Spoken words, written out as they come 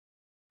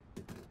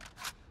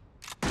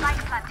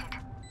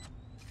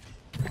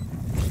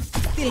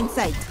Still in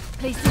sight.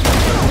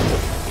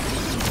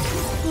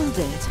 All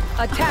dead.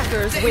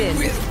 Attackers win.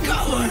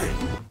 Behind.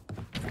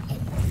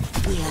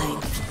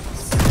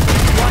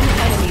 One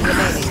enemy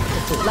remaining.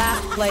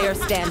 Last player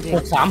standing.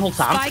 63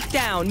 Spike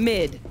down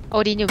mid. โอ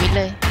ดินอยู่มิดเ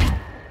ลย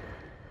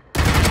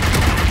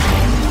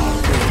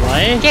สว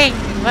ย เก่ง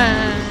มา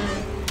ก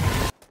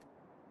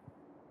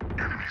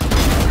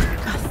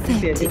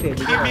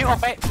มีออก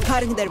ไป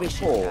Cutting their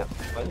vision.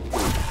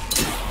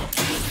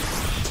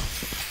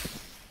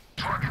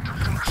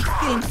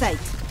 Still in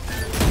sight.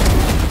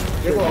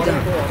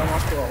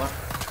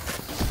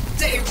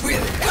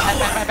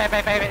 ไ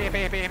ป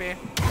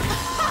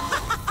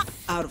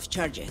Out of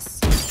charges.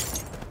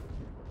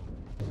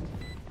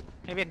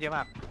 ให้เวียนเยอะม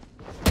าก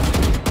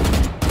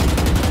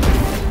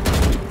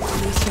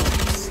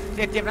เ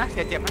สียเจ็บนะ6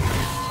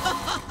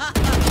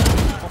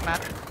 นัด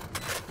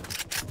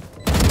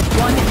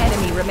One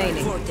enemy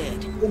remaining. Four dead.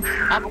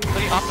 อัพตัว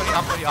นี้ออฟเอ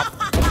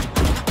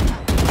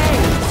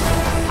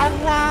า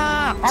ว่า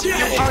ออฟ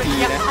เอาอีก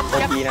อ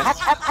อ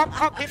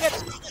ฟพี่เวียน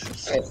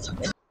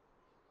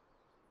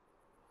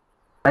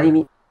อันนี้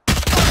มี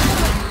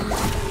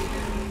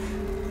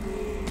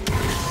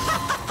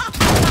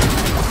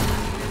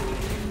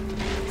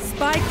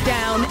Spike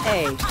down A.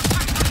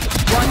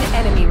 One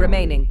enemy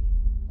remaining.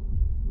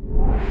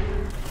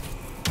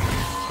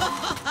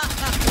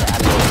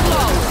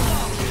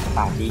 ป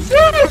ากดี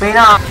ไม่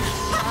น่า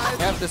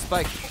Have the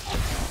spike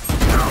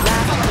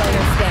Last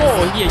player โอ้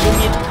standing. เหี้ยยุ่ง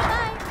ยิน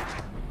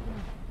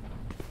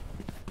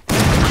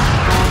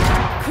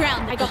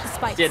Crown, I got the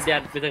spike. เจ็ดยั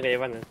นไปทางไหน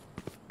บ้าง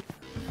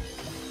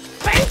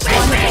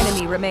One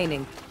enemy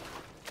remaining.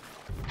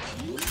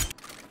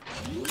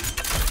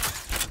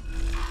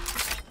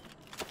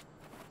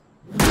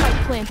 Spike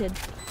planted.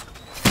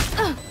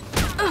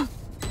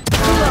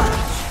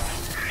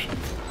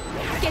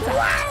 Get up.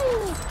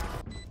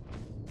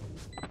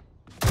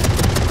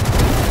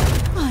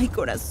 Ay,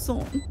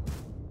 corazón.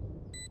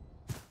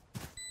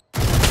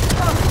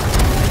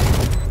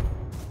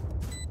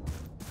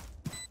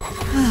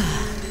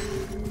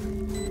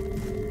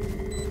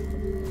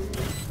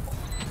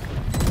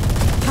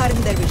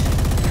 Cutting their vision.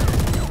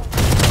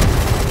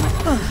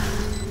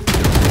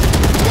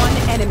 One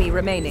enemy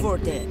remaining. Four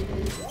dead.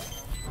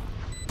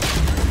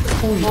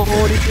 โอ้โห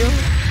ดิเดียว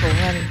โห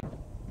งาน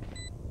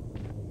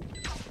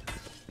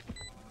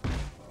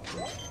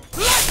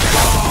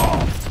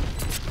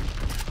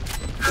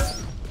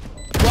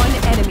One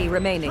enemy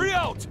remaining.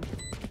 out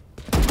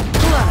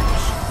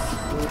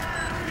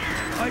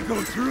I go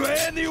through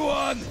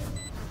anyone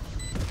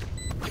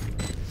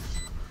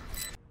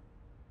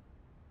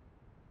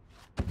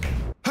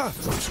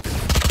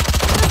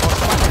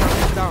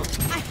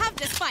I have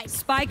the spike.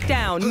 Spike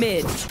down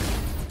mid.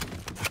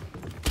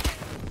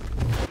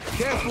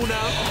 Careful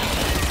now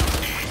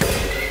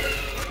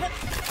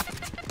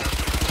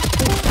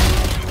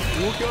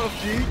Walk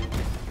off G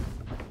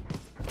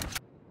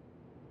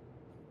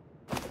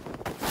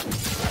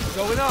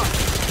Going up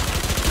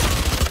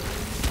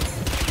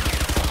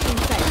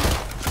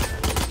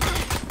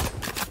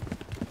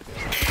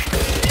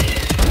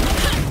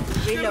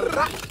Reload.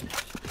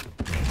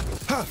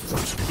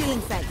 Still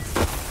in sight.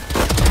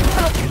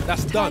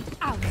 That's done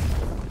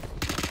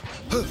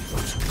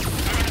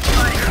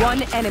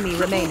One enemy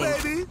remaining.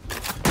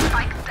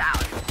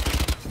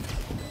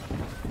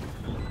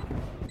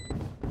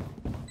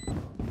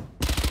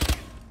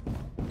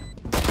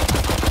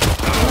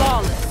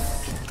 Flawless.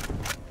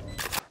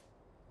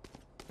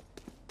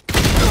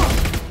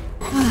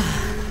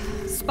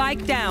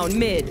 Spike down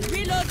mid.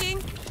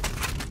 Reloading.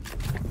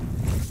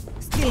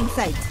 Still in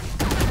sight.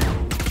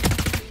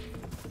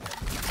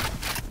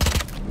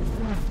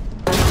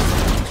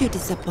 You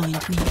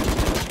disappoint me.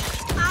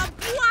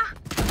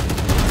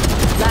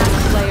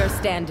 Last player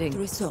standing.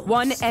 Results.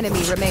 One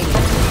enemy remaining.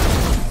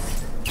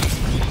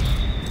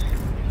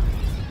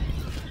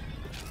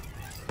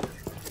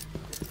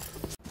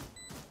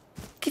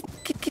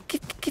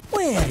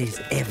 Where is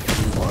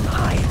everyone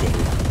hiding?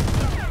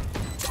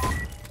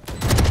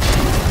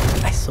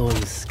 I saw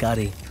you,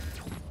 Scotty.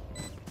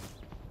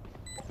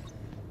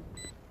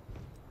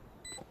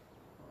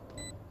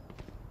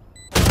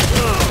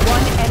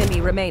 One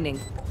enemy remaining.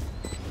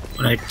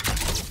 Right.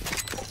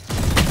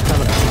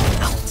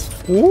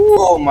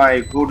 Oh my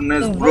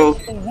goodness, bro.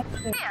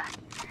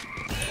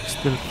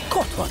 Still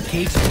caught one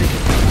cage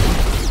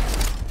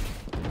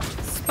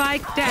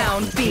Spike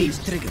down B.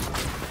 trigger.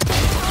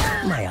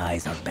 My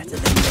eyes are better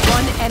than yours.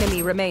 One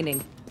enemy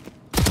remaining.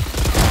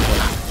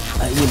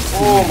 I will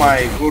Oh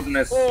my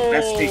goodness,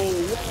 nasty.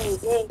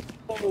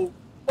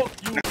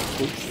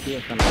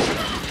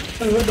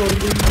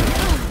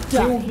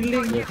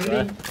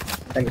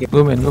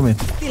 Go in.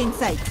 Still in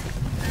sight.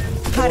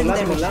 Cutting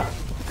their vision.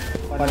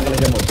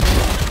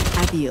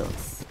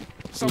 Adios.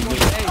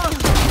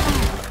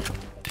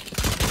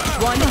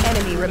 One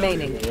enemy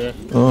remaining.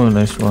 Oh,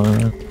 nice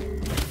one.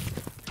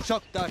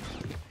 Shock dart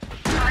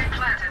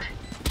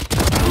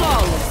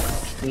Flawless.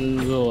 ส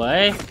ว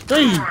ยเ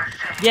ฮ้ย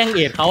แย่งเ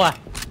อ็ดเขาอ่ะ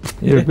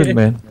You're a good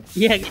man.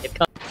 แย่งเอ็ดเ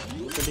ขา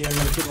Ready ที่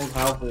มันขึ้นรองเ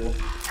ท้ากู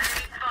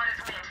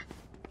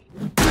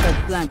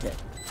Planted.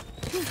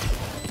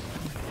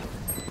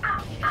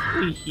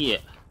 อุ้ยเหี้ย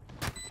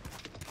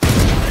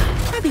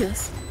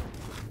Fabulous.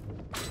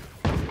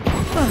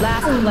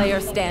 Last player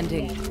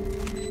standing.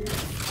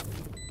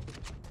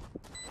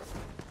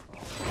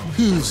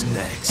 Who's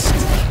next?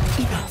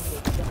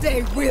 They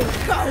will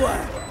cower.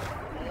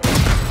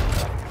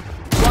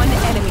 One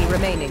enemy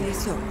remaining.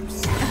 Resource.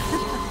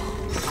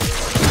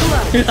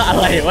 อะ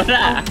ไรวะน่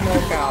ะ โน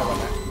กาวอ่ะ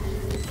นะ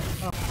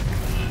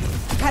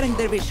Cutting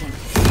their vision.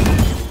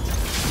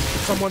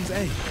 Someone's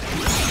A.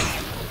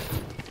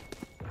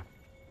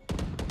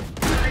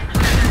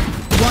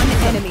 One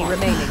enemy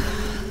remaining.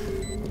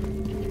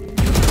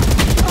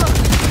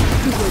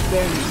 You will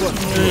barely work.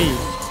 เฮ้ย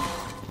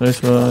Nice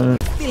one.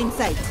 Still in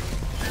sight.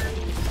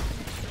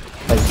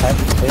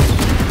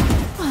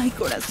 My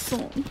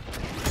corazón.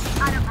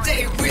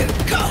 They will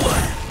cower.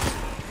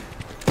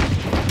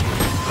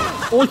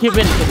 โอ้ยเคเ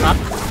ว่นสุดครับ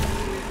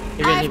เค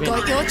เว่น I've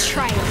got your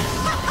trail.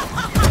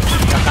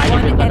 สกายเค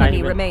One เว่นสกายเค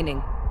enemy เว่น remaining.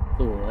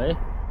 สวย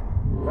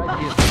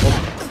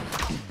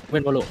เว้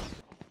นบอลลู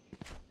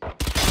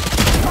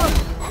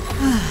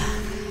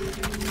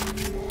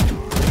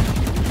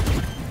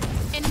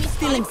Enemy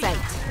Still in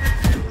sight.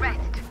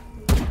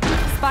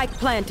 Spike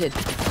planted.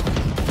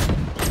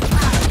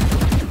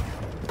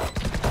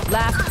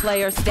 Last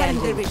player Cutting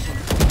their standing. vision.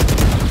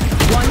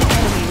 One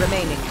enemy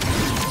remaining.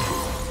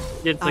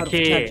 เย็นส Out of เค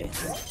charges.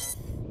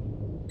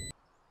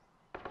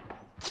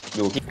 อ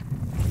ยู่ที่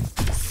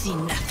See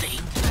nothing.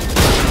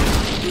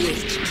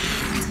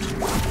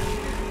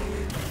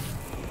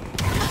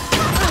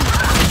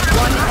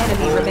 One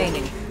enemy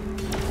remaining.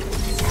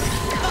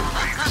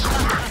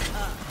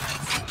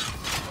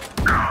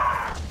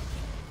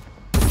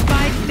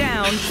 Spike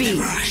down B.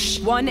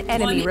 One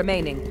enemy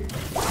remaining.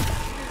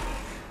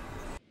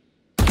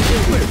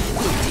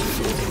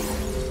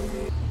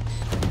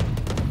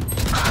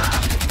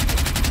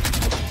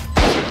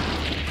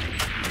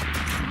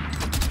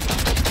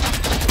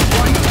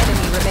 One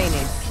enemy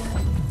remaining.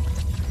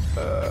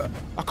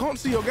 I can't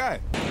see your guy.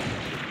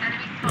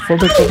 Fall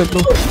back,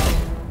 bro.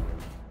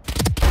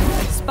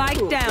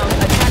 Spike down.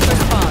 Attacker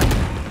spawn.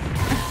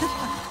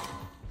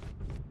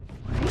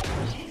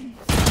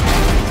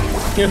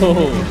 โอ้โ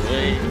หเ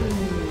ฮ้ย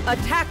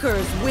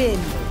Attackers win.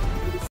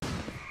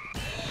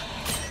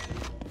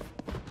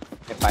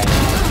 จะไป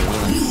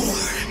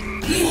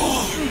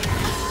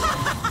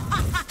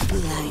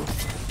Blind.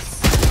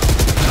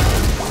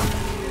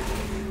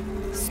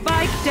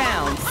 Spike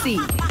down C.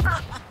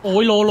 โอ้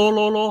ยโล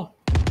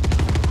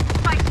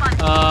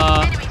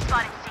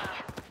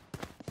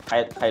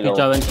ใครโล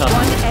จอยเป็นช็อต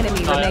One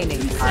enemy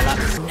remaining. ตายละ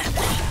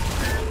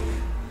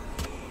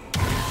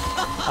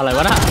อะไรว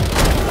ะน่ะ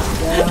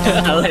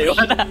อะไรว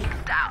ะน่ะ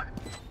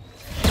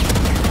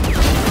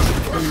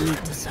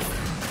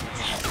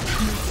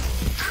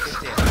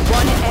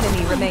One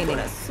enemy remaining.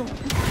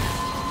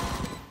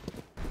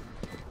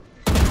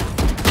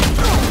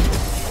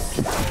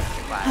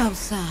 How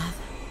sad.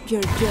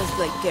 You're just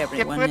like เก็บ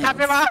everyone ปืนทันไ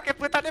ด้ else. ปะเก็บ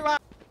ปืนทันได้ปะ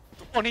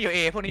พวกนี้อยู่เอ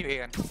พวกนี้อยู่เอ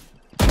กัน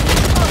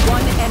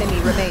One enemy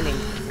remaining.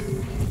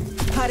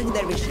 Cutting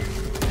their vision.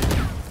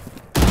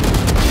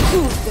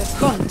 Who's the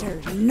hunter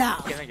now?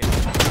 เก็บไม่เก็บ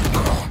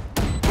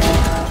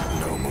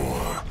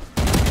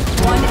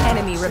One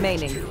enemy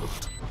remaining.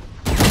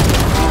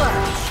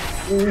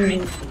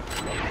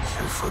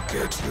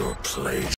 Forget your place.